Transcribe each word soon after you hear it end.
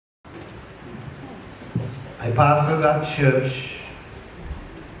I pastor that church.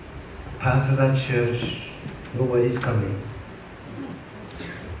 Nobody's coming.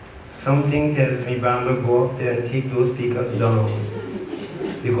 Something tells me, Bramble, go up there and take those speakers down.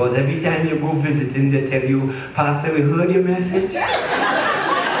 Because every time you go visiting, they tell you, Pastor, we heard your message.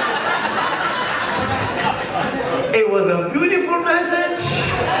 It was a beautiful message,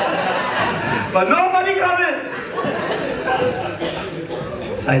 but nobody coming.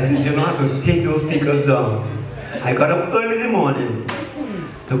 So I said, you know, I have to take those speakers down. I got up early in the morning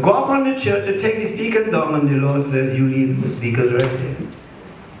to go up on the church to take the speakers down, and the Lord says, you leave the speakers right there.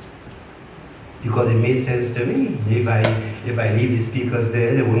 Because it made sense to me. If I leave the speakers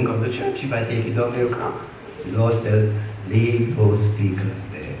there, they wouldn't come to church. If I take it down, they'll come. The Lord says, leave those speakers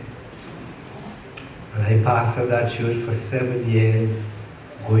there. And I pastored that church for 7 years,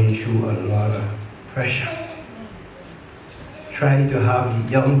 going through a lot of pressure. Trying to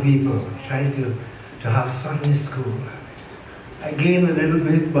have young people, trying to have Sunday school. I gained a little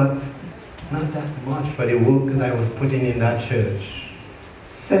bit, but not that much for the work that I was putting in that church.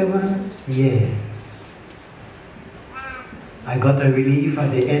 7 years. I got a relief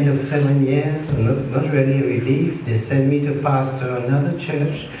at the end of 7 years, not really a relief. They sent me to pastor another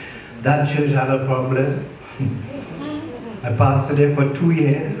church. That church had a problem. I pastored there for 2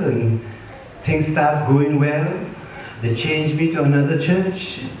 years and things started going well. They changed me to another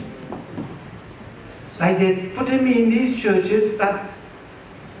church. Like they're putting me in these churches that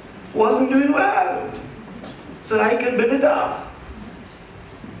wasn't doing well, so I can build it up.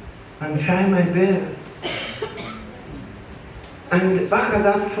 I'm trying my best. And back at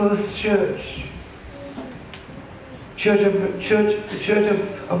that first church, Church of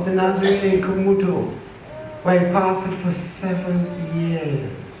the Nazarene in Kumuto, where I pastored for 7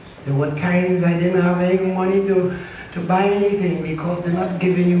 years. There were times I didn't have any money to buy anything because they're not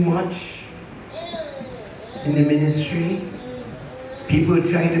giving you much in the ministry. People would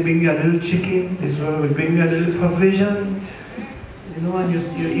try to bring you a little chicken. This one would bring you a little provision. You know, and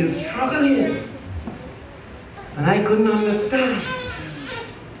you're struggling. And I couldn't understand.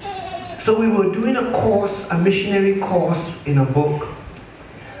 So we were doing a course, a missionary course in a book.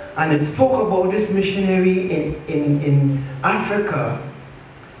 And it spoke about this missionary in Africa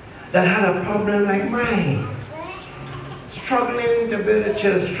that had a problem like mine. Struggling to build a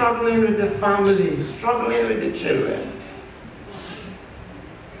church, struggling with the family, struggling with the children.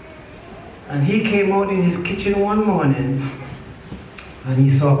 And he came out in his kitchen one morning and he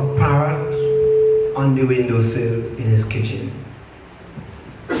saw a parrot on the windowsill in his kitchen.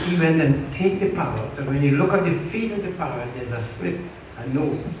 He went and take the parrot, and when you look at the feet of the parrot, there's a slip, a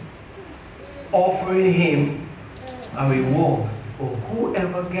note, offering him a reward for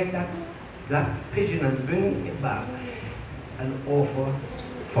whoever get that pigeon and bring it back, an offer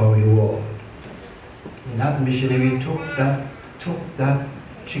for reward. And that missionary took that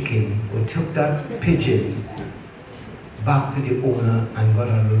chicken, or took that pigeon back to the owner and got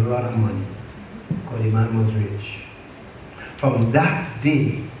a lot of money, because the man was rich. From that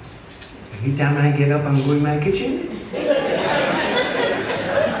day, every time I get up and go in my kitchen,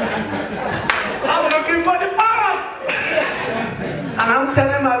 I'm looking for the parrot. And I'm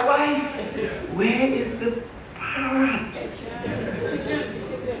telling my wife, where is the parrot?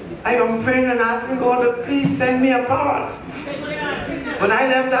 I am praying and asking God to please send me a parrot. When I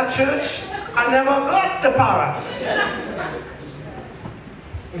left that church, I never got the parrot.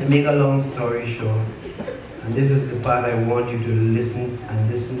 To make a long story short, and this is the part I want you to listen and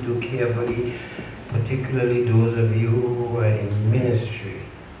listen to carefully, particularly those of you who are in ministry.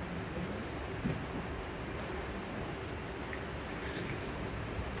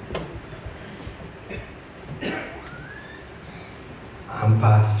 I'm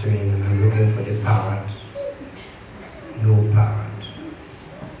pastoring and I'm looking for the parrot. No parrot.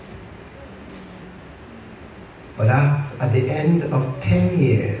 But at the end of 10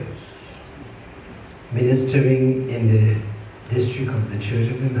 years, ministering in the district of the Church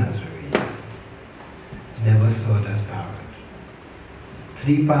of the Nazarene, never saw that parrot.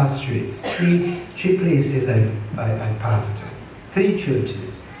 3 pastorates, three places I pastored, 3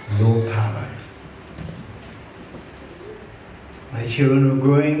 churches, no parrot. My children were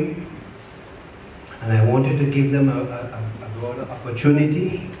growing, and I wanted to give them a broader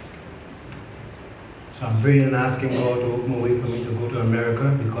opportunity. So I'm praying and asking God to open a way for me to go to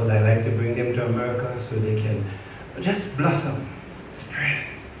America, because I like to bring them to America so they can just blossom, spread.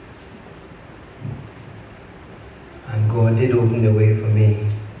 And God did open the way for me.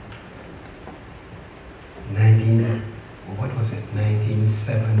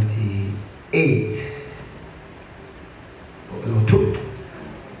 1978. No,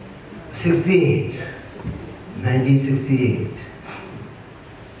 68. 1968.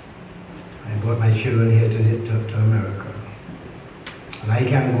 I brought my children here to America. And I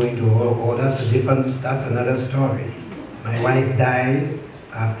can't go into all that's another story. My wife died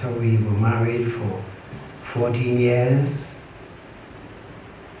after we were married for 14 years.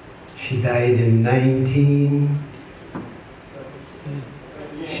 She died in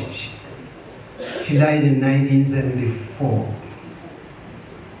 1974.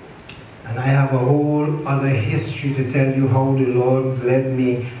 And I have a whole other history to tell you how the Lord led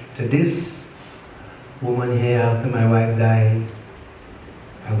me to this woman here after my wife died.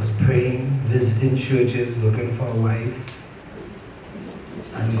 I was praying, visiting churches, looking for a wife.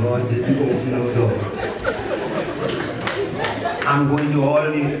 And God didn't open no door. I'm going to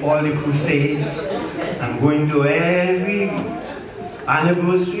all the crusades. I'm going to every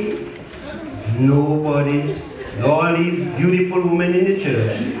anniversary. Nobody, all these beautiful women in the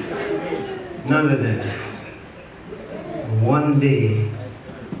church, none of them. One day,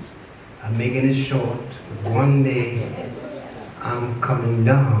 I'm making it short, one day I'm coming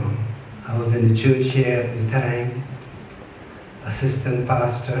down. I was in the church here at the time, assistant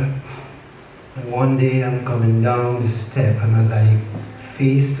pastor, and one day I'm coming down the step, and as I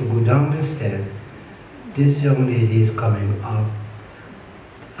face to go down the step, this young lady is coming up,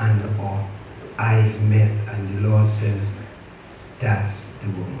 and our eyes met, and the Lord says, that's the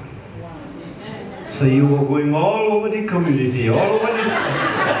woman. So you were going all over the community, all over the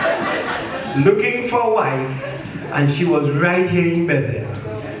looking for a wife, and she was right here in Bethel.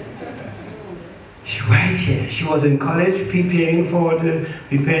 Right here. She was in college preparing for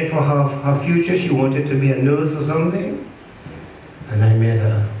her future. She wanted to be a nurse or something. And I met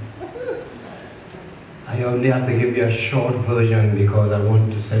her. I only have to give you a short version because I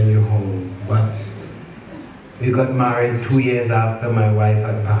want to send you home. But we got married 2 years after my wife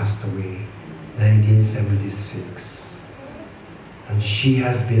had passed away, 1976. And she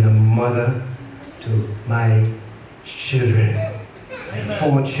has been a mother to my children, my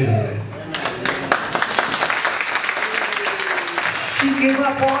 4 children. She gave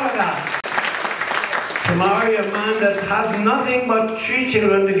up all of that to marry a man that has nothing but 3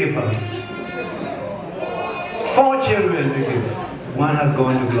 children to give her. 4 children to give her. 1 has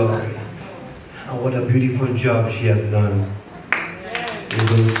gone to glory. And what a beautiful job she has done with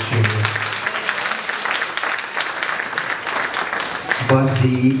those children. But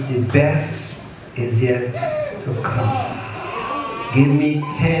the best is yet to come. Give me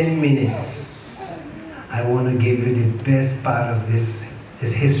 10 minutes. I want to give you the best part of this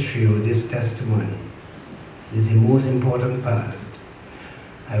history or this testimony. This is the most important part.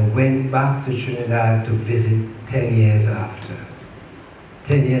 I went back to Trinidad to visit 10 years after.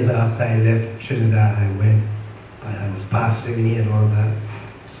 10 years after I left Trinidad, I was pastoring here and all that.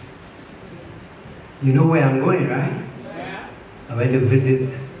 You know where I'm going, right? Yeah. I went to visit.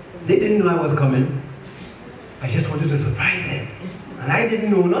 They didn't know I was coming. I just wanted to surprise them. And I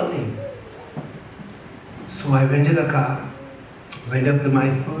didn't know nothing. So I rented a car, went up to my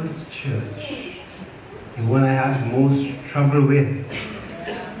first church, the one I had most trouble with,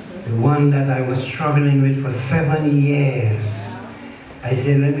 the one that I was struggling with for 7 years. I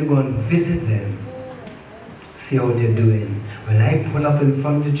said, let me go and visit them, see how they're doing. When I pulled up in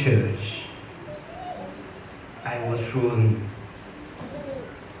front of the church, I was frozen.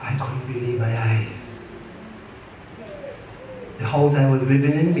 I couldn't believe my eyes. The house I was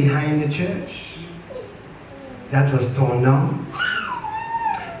living in behind the church, that was torn down.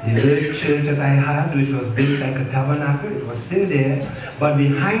 The little church that I had, which was built like a tabernacle, it was still there. But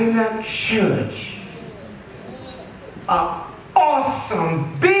behind that church, an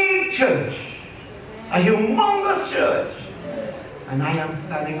awesome, big church, a humongous church. And I am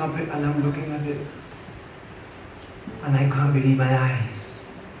standing up and I'm looking at it. And I can't believe my eyes.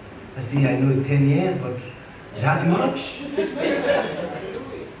 I see, I know 10 years, but that much?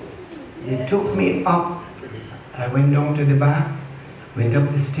 They took me up. I went down to the back, went up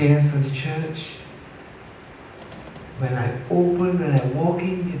the stairs of the church. When I walk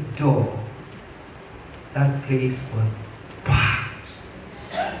in the door, that place was packed,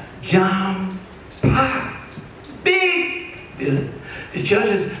 jam-packed, big. The church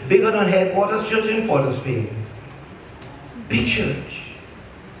is bigger than Headquarters Church in Port Spain. Big church.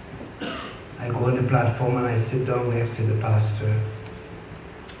 I go on the platform and I sit down next to the pastor.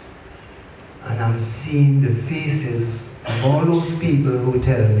 And I'm seeing the faces of all those people who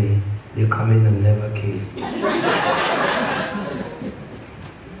tell me they come in and never came.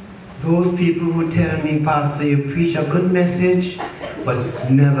 Those people who tell me, Pastor, you preach a good message, but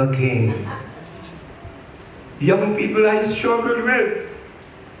never came. Young people I struggled with.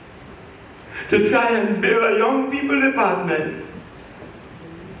 to try and build a young people department.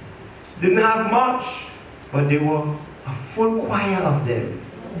 Didn't have much, but they were a full choir of them.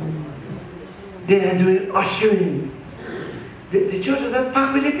 They are doing ushering. The church was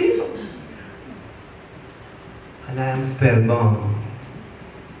packed with the people. And I am spellbound.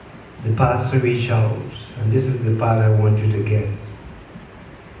 The pastor reached out, and this is the part I want you to get.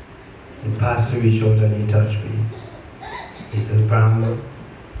 The pastor reached out and he touched me. He said, Bramble,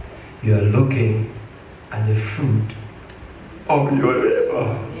 you are looking at the fruit of your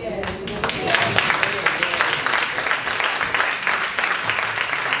labor. Yes.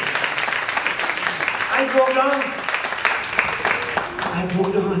 I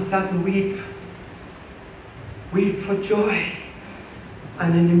broke down and started to weep. Weep for joy.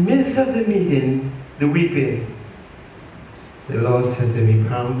 And in the midst of the meeting, the weeping, the Lord said to me,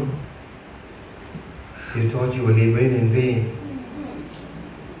 Bramble, you thought you were laboring in vain.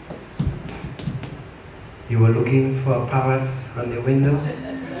 You were looking for a parrot on the window.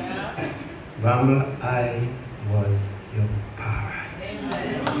 Bramble, I was your parrot.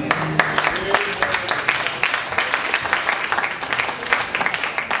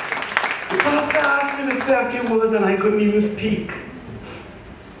 The pastor asked me to say a few words and I couldn't even speak.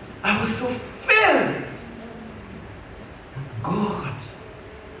 I was so filled. God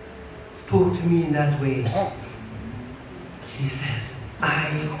spoke to me in that way. He says,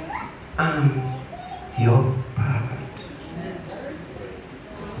 I am your parrot.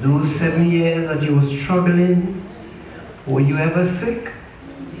 Those 7 years that you were struggling, were you ever sick?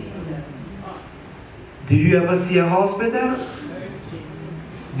 Did you ever see a hospital?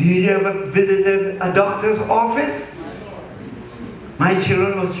 Did you ever visit a doctor's office? My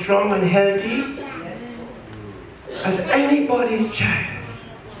children were strong and healthy as anybody's child.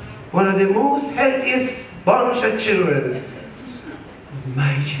 One of the most healthiest bunch of children,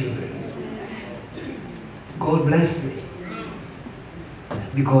 my children. God bless me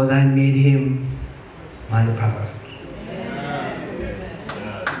because I made him my parrot.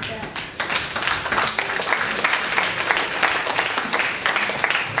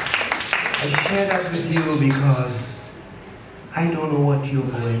 I share that with you because I don't know what you're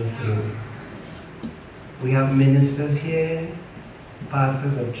going through. We have ministers here,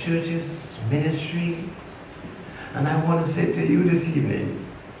 pastors of churches, ministry, and I want to say to you this evening,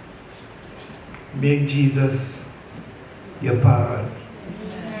 make Jesus your parrot.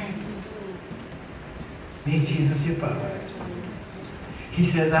 Make Jesus your parrot. He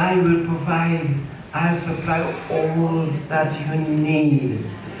says, I will provide, I'll supply all that you need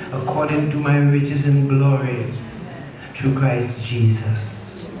according to my riches and glory through Christ Jesus.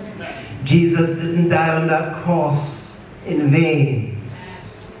 Jesus didn't die on that cross in vain.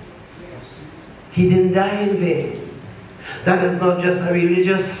 He didn't die in vain. That is not just a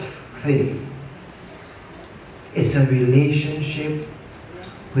religious thing. It's a relationship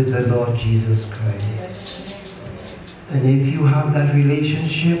with the Lord Jesus Christ. And if you have that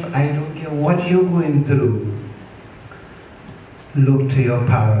relationship, I don't care what you're going through, look to your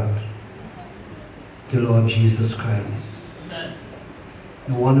parrot, the Lord Jesus Christ.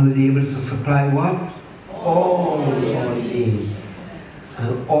 The one who is able to supply what? All your needs.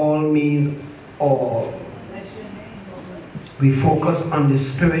 And all means all. We focus on the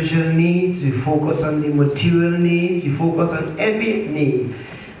spiritual needs, we focus on the material needs, we focus on every need,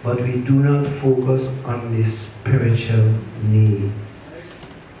 but we do not focus on the spiritual needs.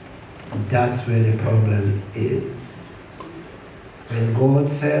 That's where the problem is. When God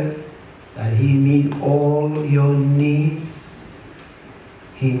said that he meets all your needs,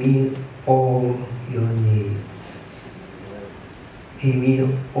 he meets all your needs. He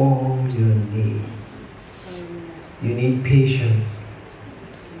meets all your needs. You need patience.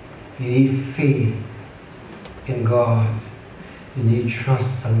 You need faith in God. You need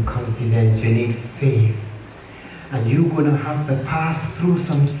trust and confidence. You need faith. And you're going to have to pass through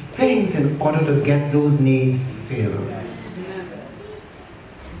some things in order to get those needs filled.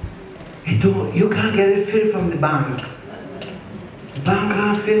 You can't get it filled from the bank. The bank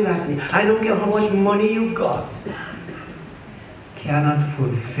can't fill that need. I don't care how much money you got. Cannot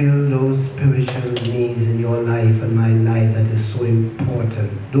fulfill those spiritual needs in your life and my life that is so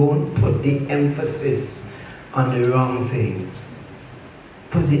important. Don't put the emphasis on the wrong things.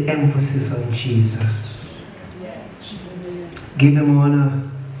 Put the emphasis on Jesus. Give him honor.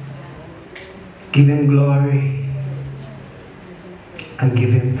 Give him glory. And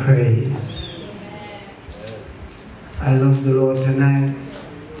give him praise. I love the Lord tonight.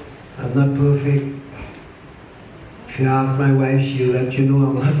 I'm not perfect. If you ask my wife, she'll let you know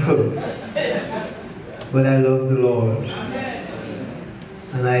I'm not perfect. But I love the Lord.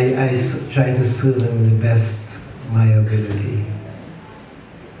 And I try to serve him the best of my ability.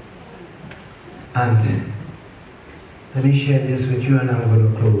 And let me share this with you and I'm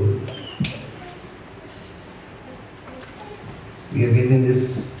going to close. We are getting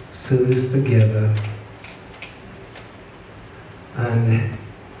this service together. And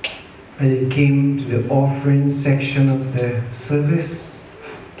when it came to the offering section of the service,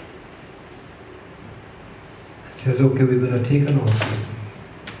 it says, okay, we're going to take an offering.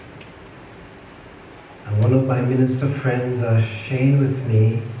 And one of my minister friends are sharing with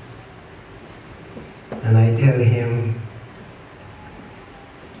me, and I tell him,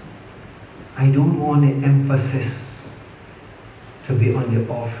 I don't want the emphasis to be on the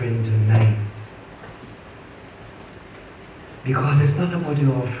offering tonight. Because it's not about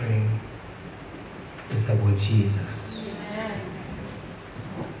the offering, it's about Jesus.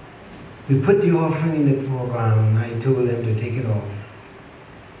 We put the offering in the program, and I told them to take it off.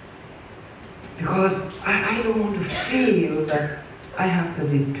 Because I don't want to feel that I have to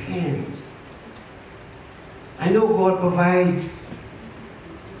depend. I know God provides,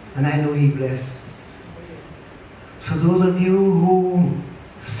 and I know He blesses. So those of you who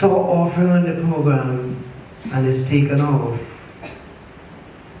saw offering on the program and it's taken off,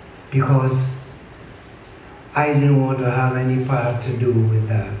 because I didn't want to have any part to do with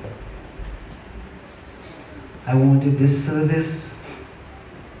that. I wanted this service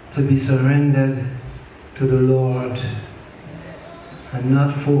to be surrendered to the Lord and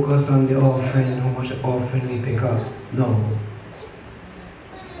not focus on the offering, how much offering we pick up. No.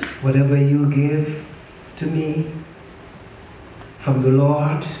 Whatever you give to me from the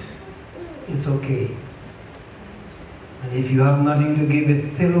Lord, it's okay. And if you have nothing to give, it's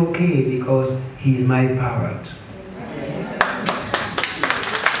still okay because He's my parrot.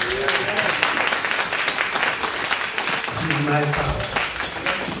 He's my parrot.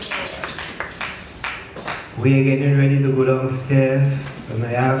 We are getting ready to go downstairs, and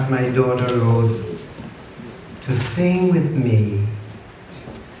I asked my daughter Rose to sing with me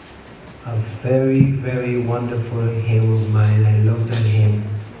a very, very wonderful hymn of mine. I love that hymn.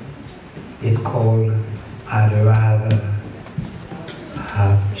 It's called I'd Rather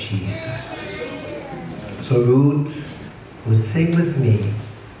Have Jesus. So Ruth would sing with me,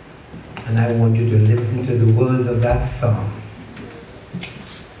 and I want you to listen to the words of that song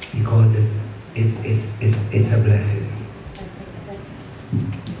because it's a blessing.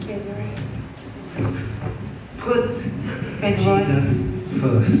 Put Jesus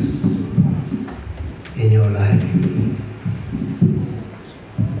first in your life.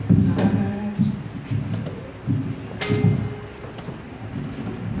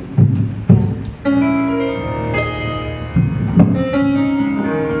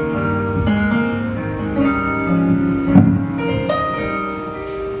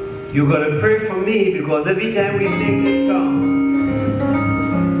 You gotta pray for me because every time we sing this song,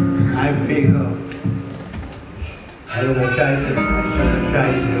 I pray God. I'm gonna try to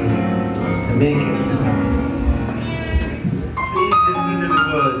make it. Please listen to the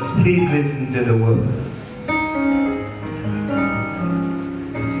words. Please listen to the words.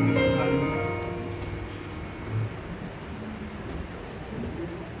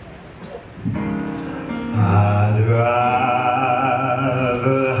 I'd rather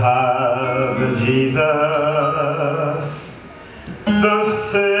have Jesus, the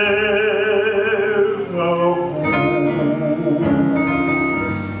Savior of fools.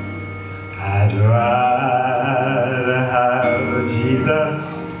 I'd rather have Jesus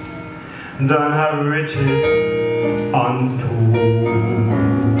than have riches untold.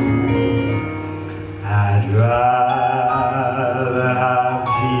 I'd rather have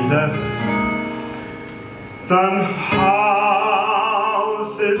Jesus than houses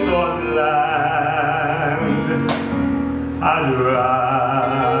on land. I'd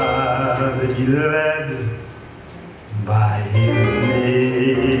rather be led by His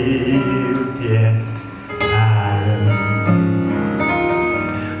nail-pierced hands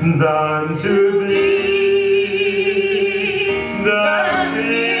than to be the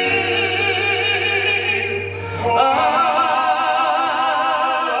king of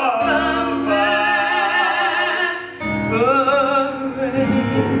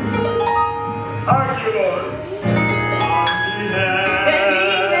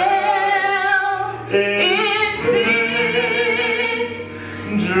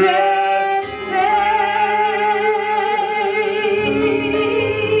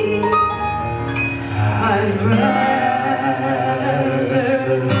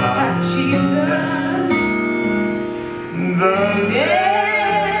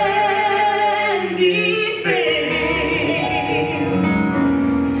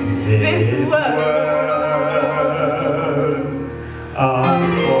this world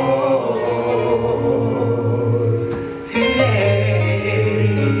unfolds today.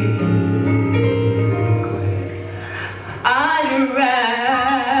 I'd rather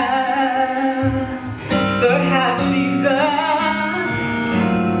have Jesus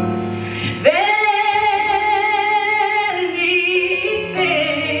than anything.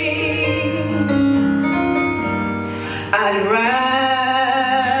 I'd rather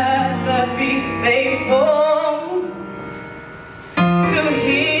be faithful to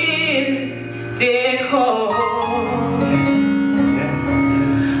His dear call.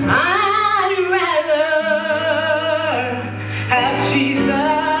 I'd rather have Jesus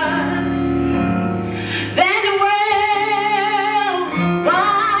than worldwide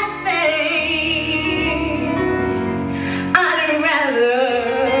fame. I'd rather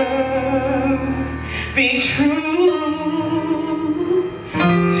be true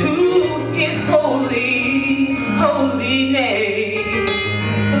to His holy, holy name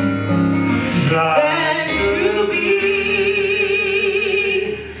than to be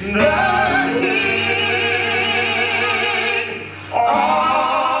the king of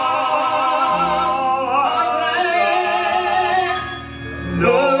earth.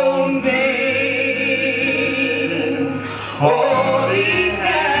 No name holy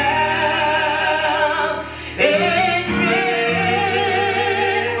hell it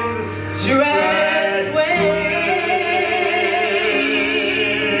sings stress away.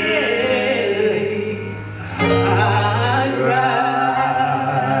 I'd rather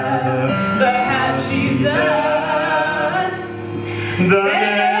have Jesus than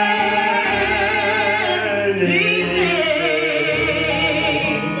anything.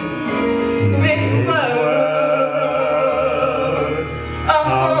 This world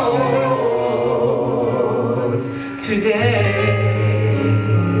affords today.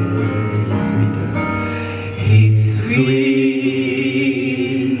 He's sweeter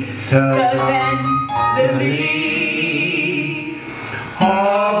than the leaves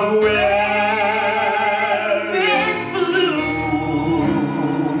of wilderness bloom.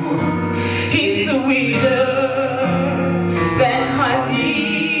 He's sweeter than honey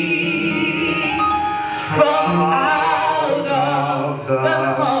from out of the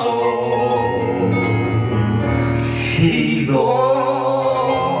comb. He's all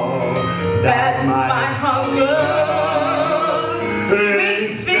that my hunger in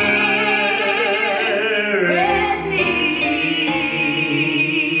spirit needs.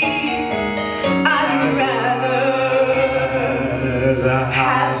 I'd rather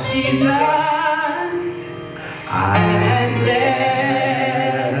have Jesus and let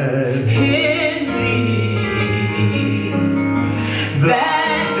Him lead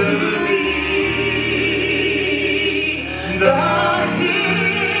than to be the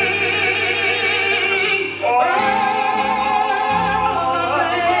king of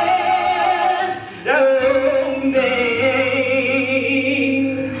earth. No name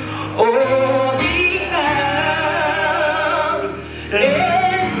or the hell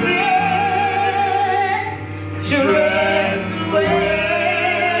is this way.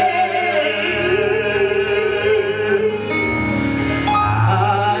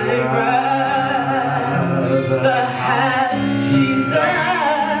 I'd rather have Jesus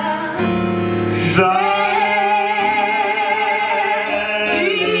than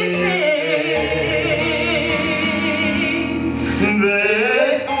anything.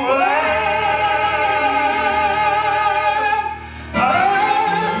 This world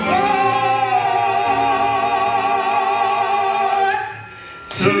affords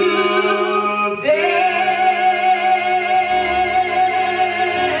today.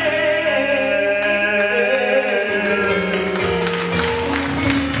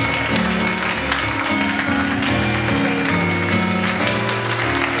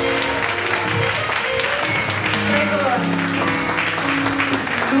 Praise the Lord.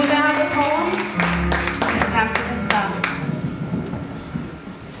 Who will have the poem? And Pastor can stop.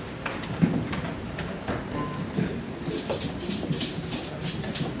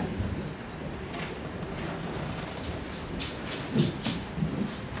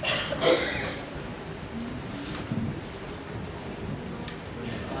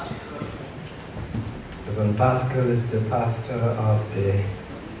 Reverend Pascal is the pastor of the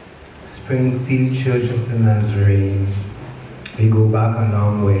Springfield Church of the Nazarene. We go back a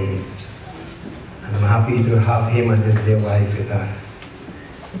long ways, and I'm happy to have him and his dear wife with us.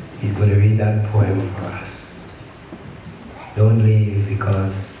 He's going to read that poem for us. Don't leave,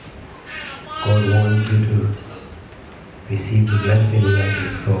 because God wants you to receive the blessing that is in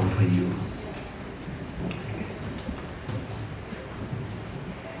store for you.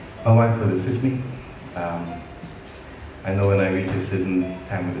 My wife will assist me. I know when I reach a certain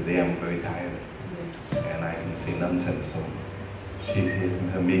time of the day, I'm very tired. And I can say nonsense, so she's here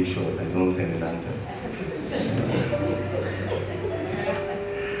to make sure that I don't say any nonsense.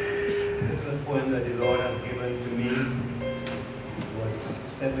 This is a poem that the Lord has given to me. It was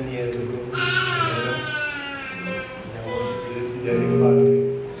 7 years ago. And I want you to listen to it following.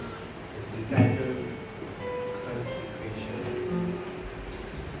 It's entitled Consecration.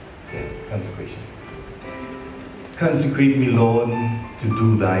 Yeah, consecration. Consecrate me, Lord, to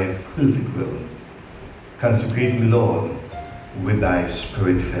do thy perfect will. Consecrate me, Lord, with thy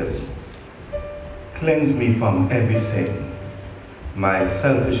spirit filled. Cleanse me from every sin, my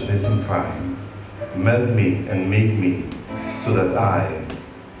selfishness and pride. Melt me and make me so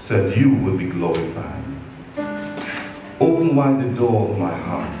that you will be glorified. Open wide the door of my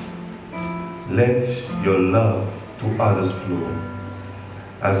heart. Let your love to others flow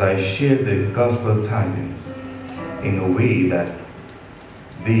as I share the gospel tidings in a way that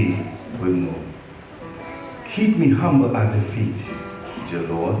they will know. Keep me humble at the feet, dear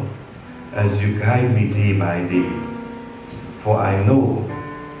Lord, as you guide me day by day. For I know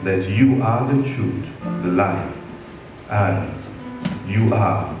that you are the truth, the life, and you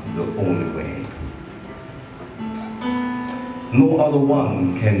are the only way. No other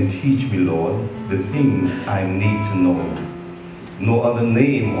one can teach me, Lord, the things I need to know. No other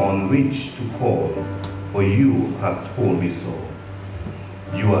name on which to call, for you have told me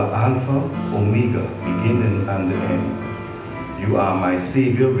so. You are Alpha, Omega, beginning and the end. You are my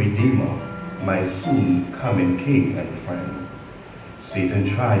Savior, Redeemer, my soon coming King and friend. Satan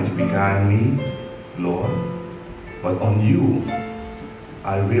tried to beguile me, Lord, but on you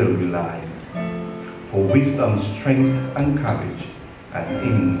I will rely. For wisdom, strength, and courage, and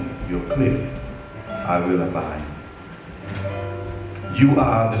in your cliff I will abide. You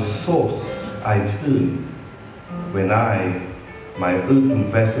are the source I turn when my earthen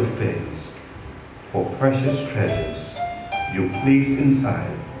vessel fails. For precious treasures you place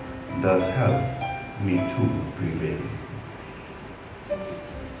inside does help me to prevail.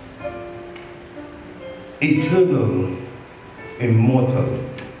 Eternal, immortal,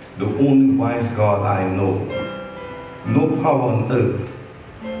 the only wise God I know. No power on earth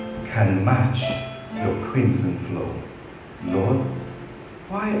can match your crimson flow. Lord,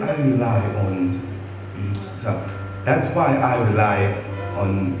 why I rely on you. That's why I rely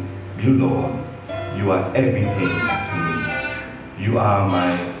on you, Lord. You are everything to me. You are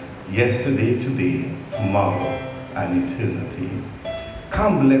my yesterday, today, tomorrow, and eternity.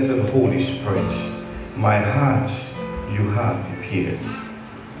 Come, blessed Holy Spirit, my heart you have prepared,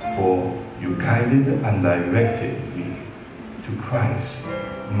 for you guided and directed me to Christ,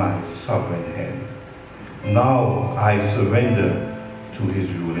 my sovereign head. Now I surrender to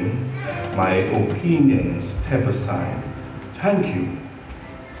his ruling, my opinions step aside. Thank you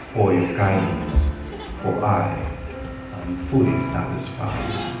for your guidance, for I am fully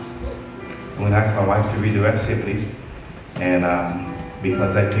satisfied. I'm going to ask my wife to read the rest here, please, and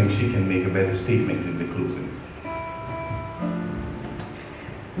because I think she can make a better statement in the closing.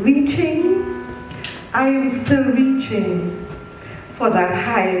 Reaching, I am still reaching for that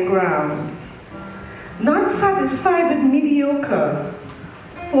higher ground. Not satisfied with mediocre,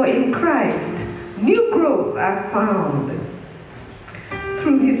 for in Christ, new growth I've found.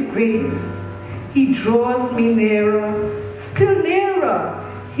 Through his grace, he draws me nearer, still nearer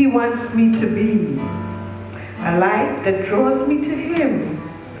he wants me to be. A life that draws me to him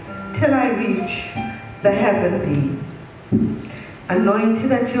till I reach the heavenly.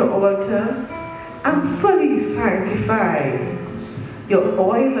 Anointed at your altar, I'm fully sanctified. Your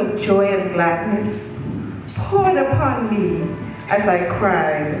oil of joy and gladness poured upon me as I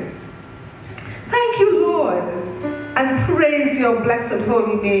cried. Thank you, Lord, and praise your blessed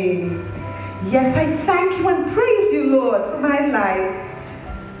holy name. Yes, I thank you and praise you, Lord, for my life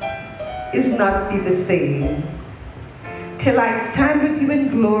is not be the same. Till I stand with you in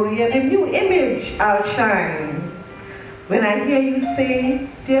glory and a new image I'll shine. When I hear you say,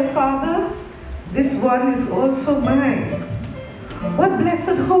 dear Father, this one is also mine. What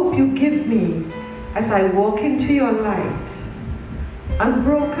blessed hope you give me as I walk into your light.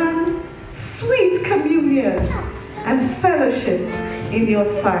 Unbroken, sweet communion and fellowship in your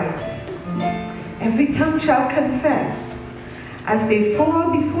sight. Every tongue shall confess as they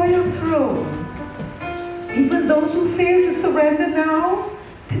fall before your throne. Even those who fail to surrender now,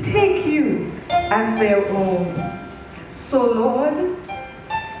 to take you as their own. So Lord,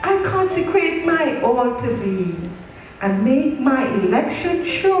 I consecrate my all to thee and make my election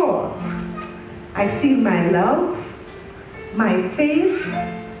sure. I seal my love, my faith,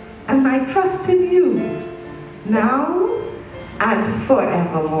 now and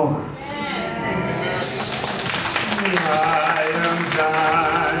forevermore. I am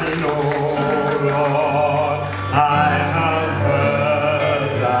thine, O Lord, I have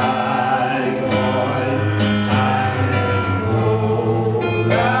heard thy voice, and know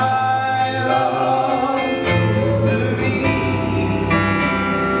thy love to me.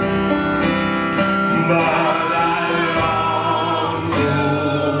 But I long to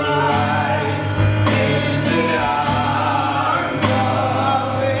rise in the arms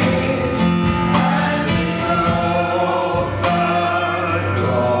of faith,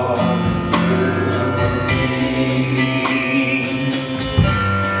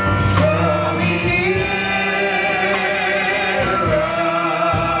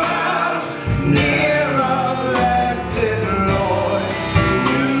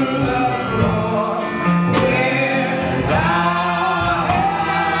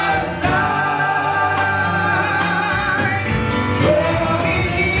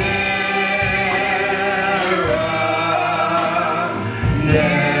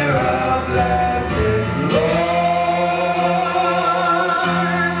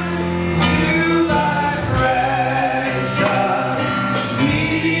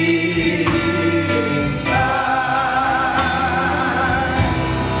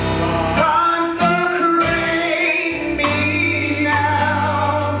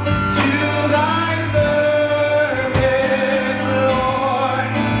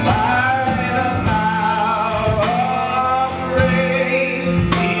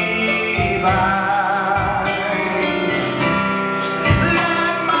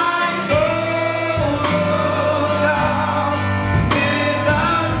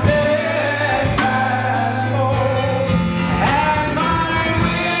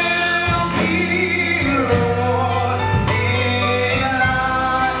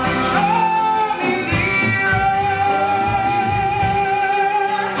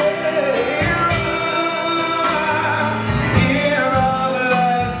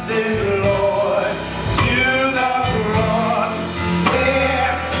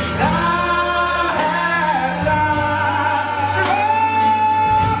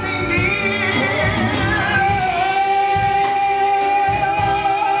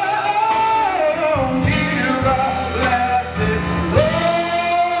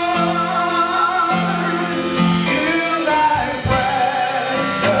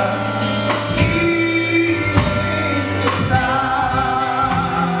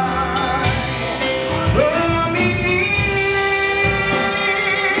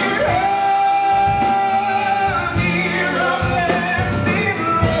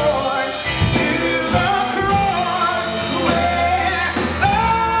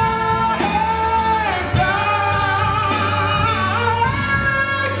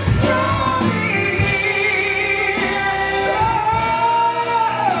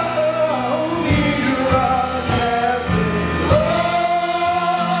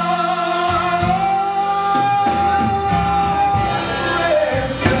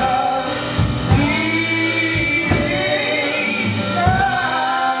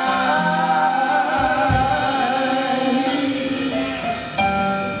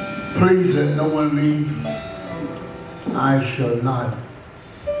 Please let no one leave. I shall not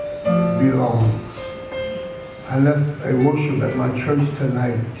be long. I left a worship at my church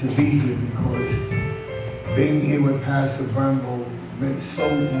tonight to be here because being here with Pastor Bramble meant so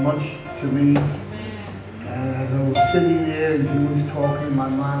much to me. And as I was sitting there and he was talking, my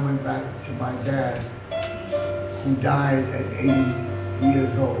mind went back to my dad, who died at 80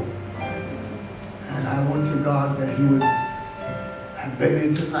 years old. And I went to God that he would have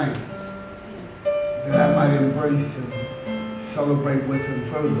been here tonight, that I might embrace and celebrate with him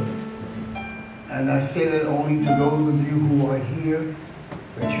further. And I say that only to those of you who are here,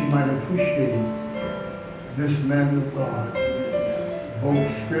 that you might appreciate this man of God,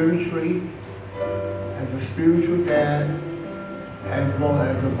 both spiritually, as a spiritual dad, as well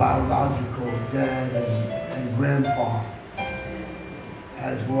as a biological dad and grandpa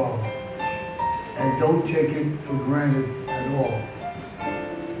as well. And don't take it for granted at all.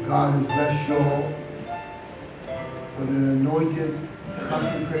 God has blessed you all with an anointed,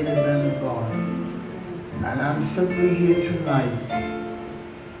 consecrated man of God. And I'm simply here tonight.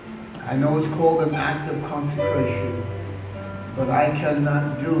 I know it's called an act of consecration, but I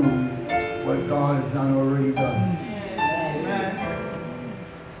cannot do what God has done already done.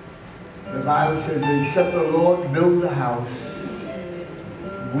 The Bible says, except the Lord build the house,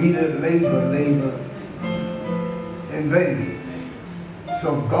 we that labor in vain.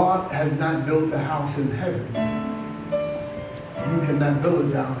 So if God has not built the house in heaven, you cannot build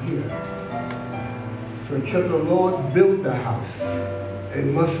it down here. So except the Lord built the house, it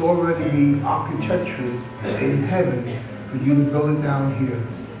must already be architecture in heaven for you to build it down here.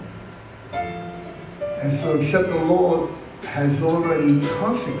 And so except the Lord has already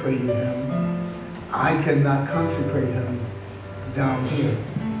consecrated him, I cannot consecrate him down here.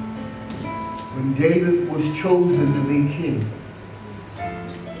 When David was chosen to be king,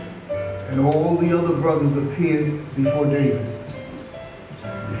 and all the other brothers appeared before David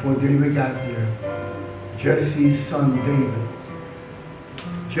got there, Jesse's son David.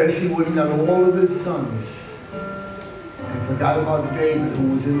 Jesse went out all of his sons and forgot about David,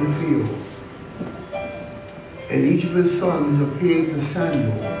 who was in the field. And each of his sons appeared to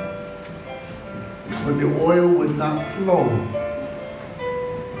Samuel, but the oil would not flow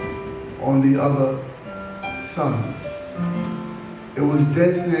on the other sons. It was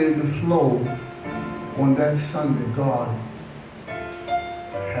designated to flow on that son that God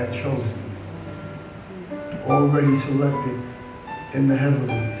had chosen, already selected in the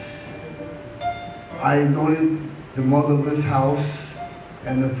heavens. I anointed the mother of this house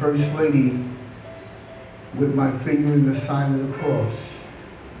and the first lady with my finger in the sign of the cross.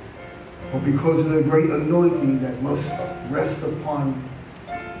 But because of the great anointing that must rest upon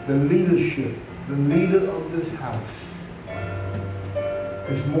the leadership, the leader of this house,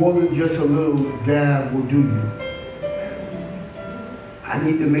 it's more than just a little dab will do you. I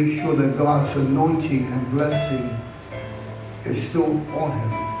need to make sure that God's anointing and blessing is still on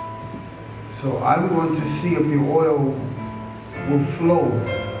him. So I'm going to see if the oil will flow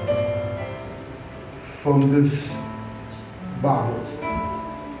from this bottle.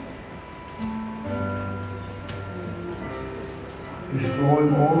 It's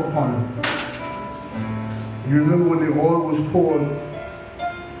flowing all upon him. You remember when the oil was poured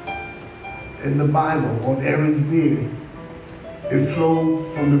in the Bible on Aaron's beard, it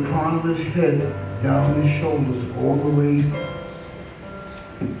flowed from the crown of his head down his shoulders all the way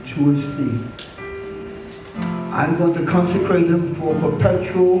to his feet. I'm going to consecrate him for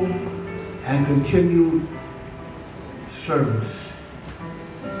perpetual and continued service.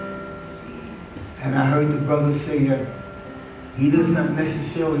 And I heard the brother say that he does not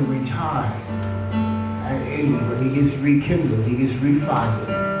necessarily retire at 80, but he gets rekindled, he gets refired.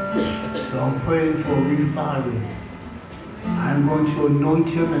 So I'm praying for refiring. I'm going to anoint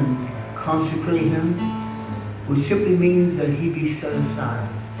him and consecrate him, which simply means that he be set aside,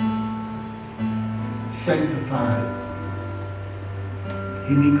 sanctified.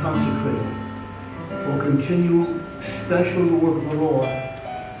 He be consecrated for continual special work of the Lord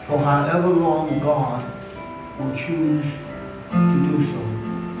for however long God will choose to do so.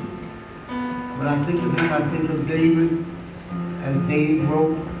 When I think of him, I think of David, as David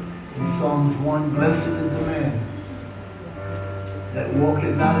wrote in Psalms 1, "Blessed is the man that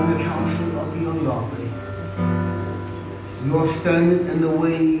walketh not in the counsel of the ungodly, nor standeth in the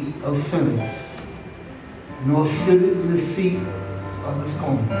way of sinners, nor sitteth in the seat of his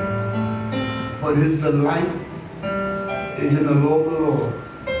own. But his delight is in the law of the Lord,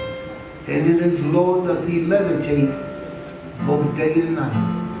 and in his law doth he meditate both day and night.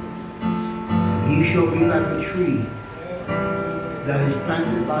 He shall be like a tree that is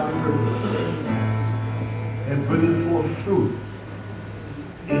planted by the rivers, and bringeth forth fruit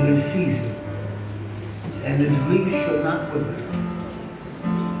in his season, and his leaf shall not wither."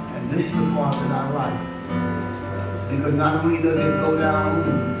 And this is the part that I like, because not only does it go down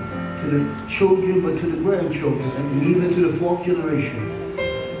to the children, but to the grandchildren, and even to the fourth generation.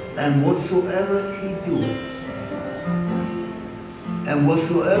 "And whatsoever he doeth, and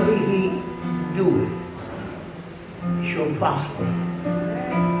whatsoever he doeth, shall prosper."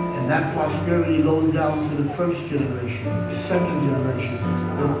 And that prosperity goes down to the first generation, the second generation,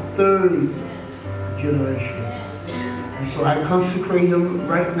 the third generation. And so I consecrate him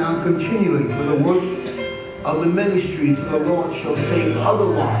right now, continuing for the work of the ministry till the Lord shall say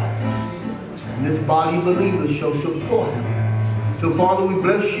otherwise. And this body of believers shall support him. So Father, we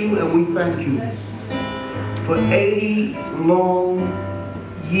bless you and we thank you for 80 long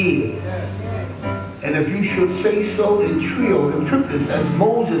years. And if you should say so in trio, in triplets, as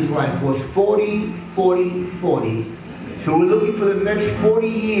Moses' life was 40, 40, 40. So we're looking for the next 40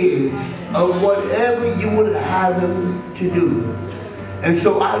 years of whatever you would have him to do. And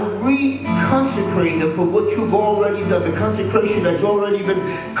so I reconsecrate him for what you've already done, the consecration that's already been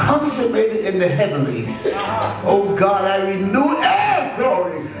consummated in the heavenlies. Oh God, I renew it,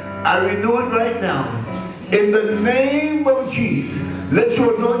 glory. I renew it right now. In the name of Jesus, let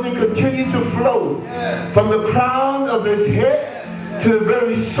your anointing continue to flow from the crown of his head to the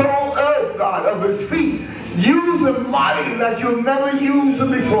very sole earth, God, of his feet. Use them mightily like you've never used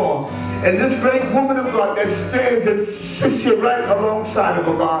them before. And this great woman of God that stands and sits here right alongside of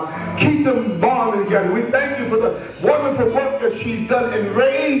her, God, keep them bonded together. We thank you for the wonderful work that she's done in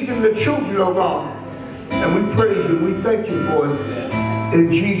raising the children of God. And we praise you. We thank you for it.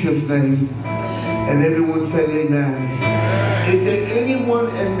 In Jesus' name. And everyone said amen. Is there anyone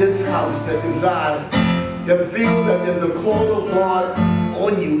in this house that desires, that feel that there's a call of God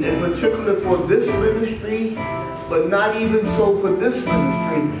on you, in particular for this ministry, but not even so for this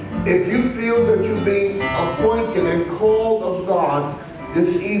ministry? If you feel that you're being appointed and called of God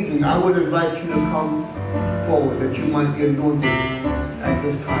this evening, I would invite you to come forward, that you might be anointed at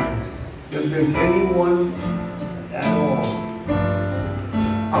this time. If there's anyone at all,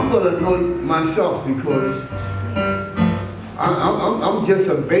 I'm going to anoint myself because I'm just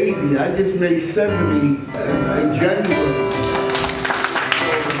a baby. I just made 70 in January.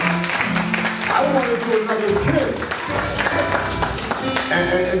 I want to do another 10.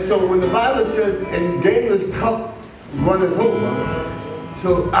 And so when the Bible says, and David's cup runneth over,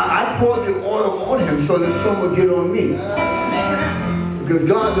 so I poured the oil on him so that some would get on me. Because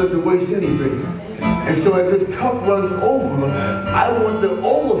God doesn't waste anything. And so as this cup runs over, I want the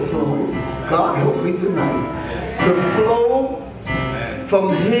overflow, God help me tonight, to flow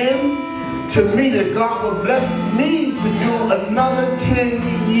from him to me, that God will bless me to do another 10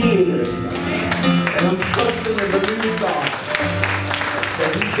 years. And I'm trusting and believing God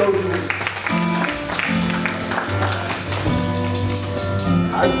that he shows me.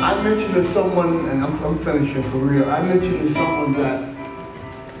 I mentioned to someone, and I'm finishing for real, I mentioned to someone that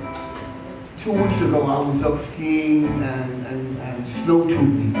 2 weeks ago I was up skiing and snow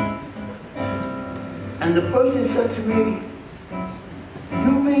tubing. And the person said to me,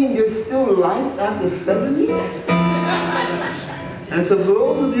 "You mean there's still life after 7 years?" And so for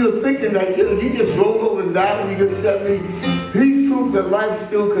those of you who are thinking that you just roll over and die when you get 70, please prove that life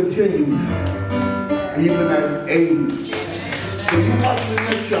still continues, even at 80. So you watch me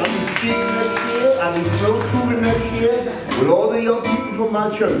next year. I'll be skiing next year. I'll be snow tubing next year with all the young people from my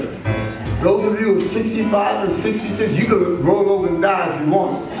church. Those of you who are 65 and 66, you can roll over and die if you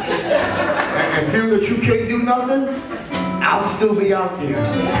want. And feel that you can't do nothing, I'll still be out there.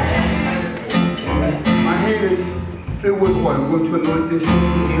 My hand is filled with water. I'm going to anoint this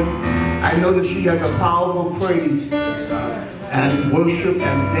sister here. I know that she has a powerful praise and worship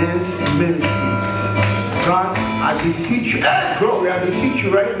and dance and ministry. God, I beseech you, glory, I beseech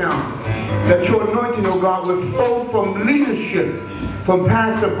you right now that your anointing, oh God, will flow from leadership, from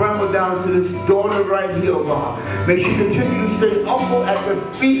Pastor Bramble down to this daughter right here, oh God. May she continue to stay humble at the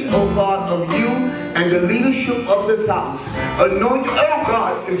feet, oh God, of you and the leadership of this house. Anoint, oh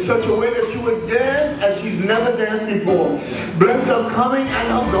God, in such a way that she would dance as she's never danced before. Bless her coming and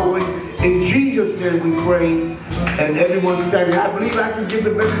her going. In Jesus' name we pray. And everyone standing. I believe I can give the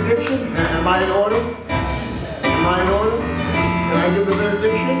benediction. Am I in order? Am I in order? Can I give the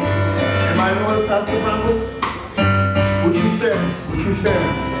benediction? Am I in order, Pastor Bramble? What you said? What you said?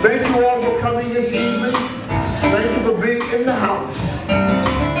 Thank you all for coming this evening. Thank you for being in the house.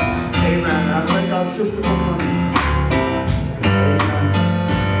 Amen. I thank our sister for coming. Amen.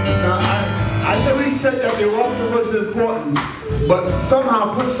 Now, I never said that the altar was important, but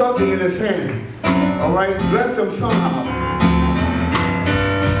somehow put something in his hand. All right? Bless him somehow.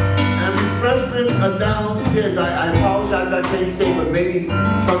 Refreshments are downstairs. I apologize, I can't say, but maybe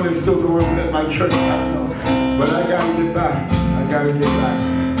something's still going on at my church. I don't know. But I gotta get back. I gotta get back.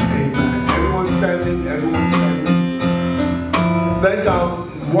 Amen. Everyone's standing. Everyone's standing. Thank our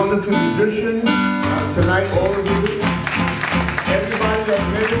wonderful musicians tonight, all of you. Everybody that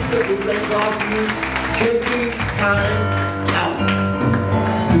ministered, we thank God for you taking time out.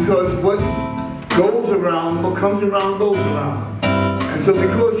 Because what goes around, what comes around, goes around. And so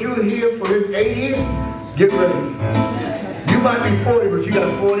because you're here for his 80th, get ready. You might be 40, but you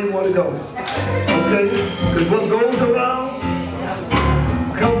got 40 more to go. Okay? Because what goes around,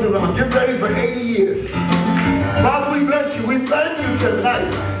 comes around. Get ready for 80 years. Father, we bless you. We thank you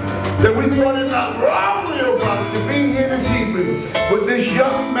tonight that we brought in our robbery, oh God, to be here this evening with this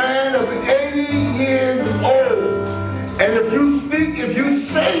young man of 80 years old. And if you speak, if you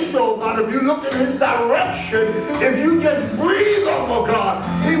say so, God, if you look in his direction, if you just breathe over God,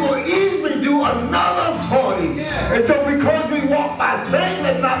 he will easily do another 40. And so because we walk by faith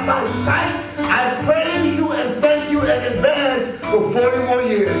and not by sight, I praise you and thank you in advance for 40 more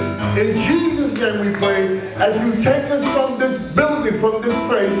years. In Jesus' name we pray, as you take us from this building, from this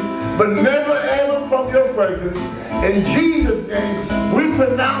place, but never ever from your presence. In Jesus' name, we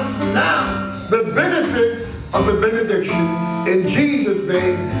pronounce now the benefits of the benediction in Jesus'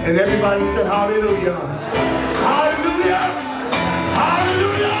 name. And everybody said hallelujah.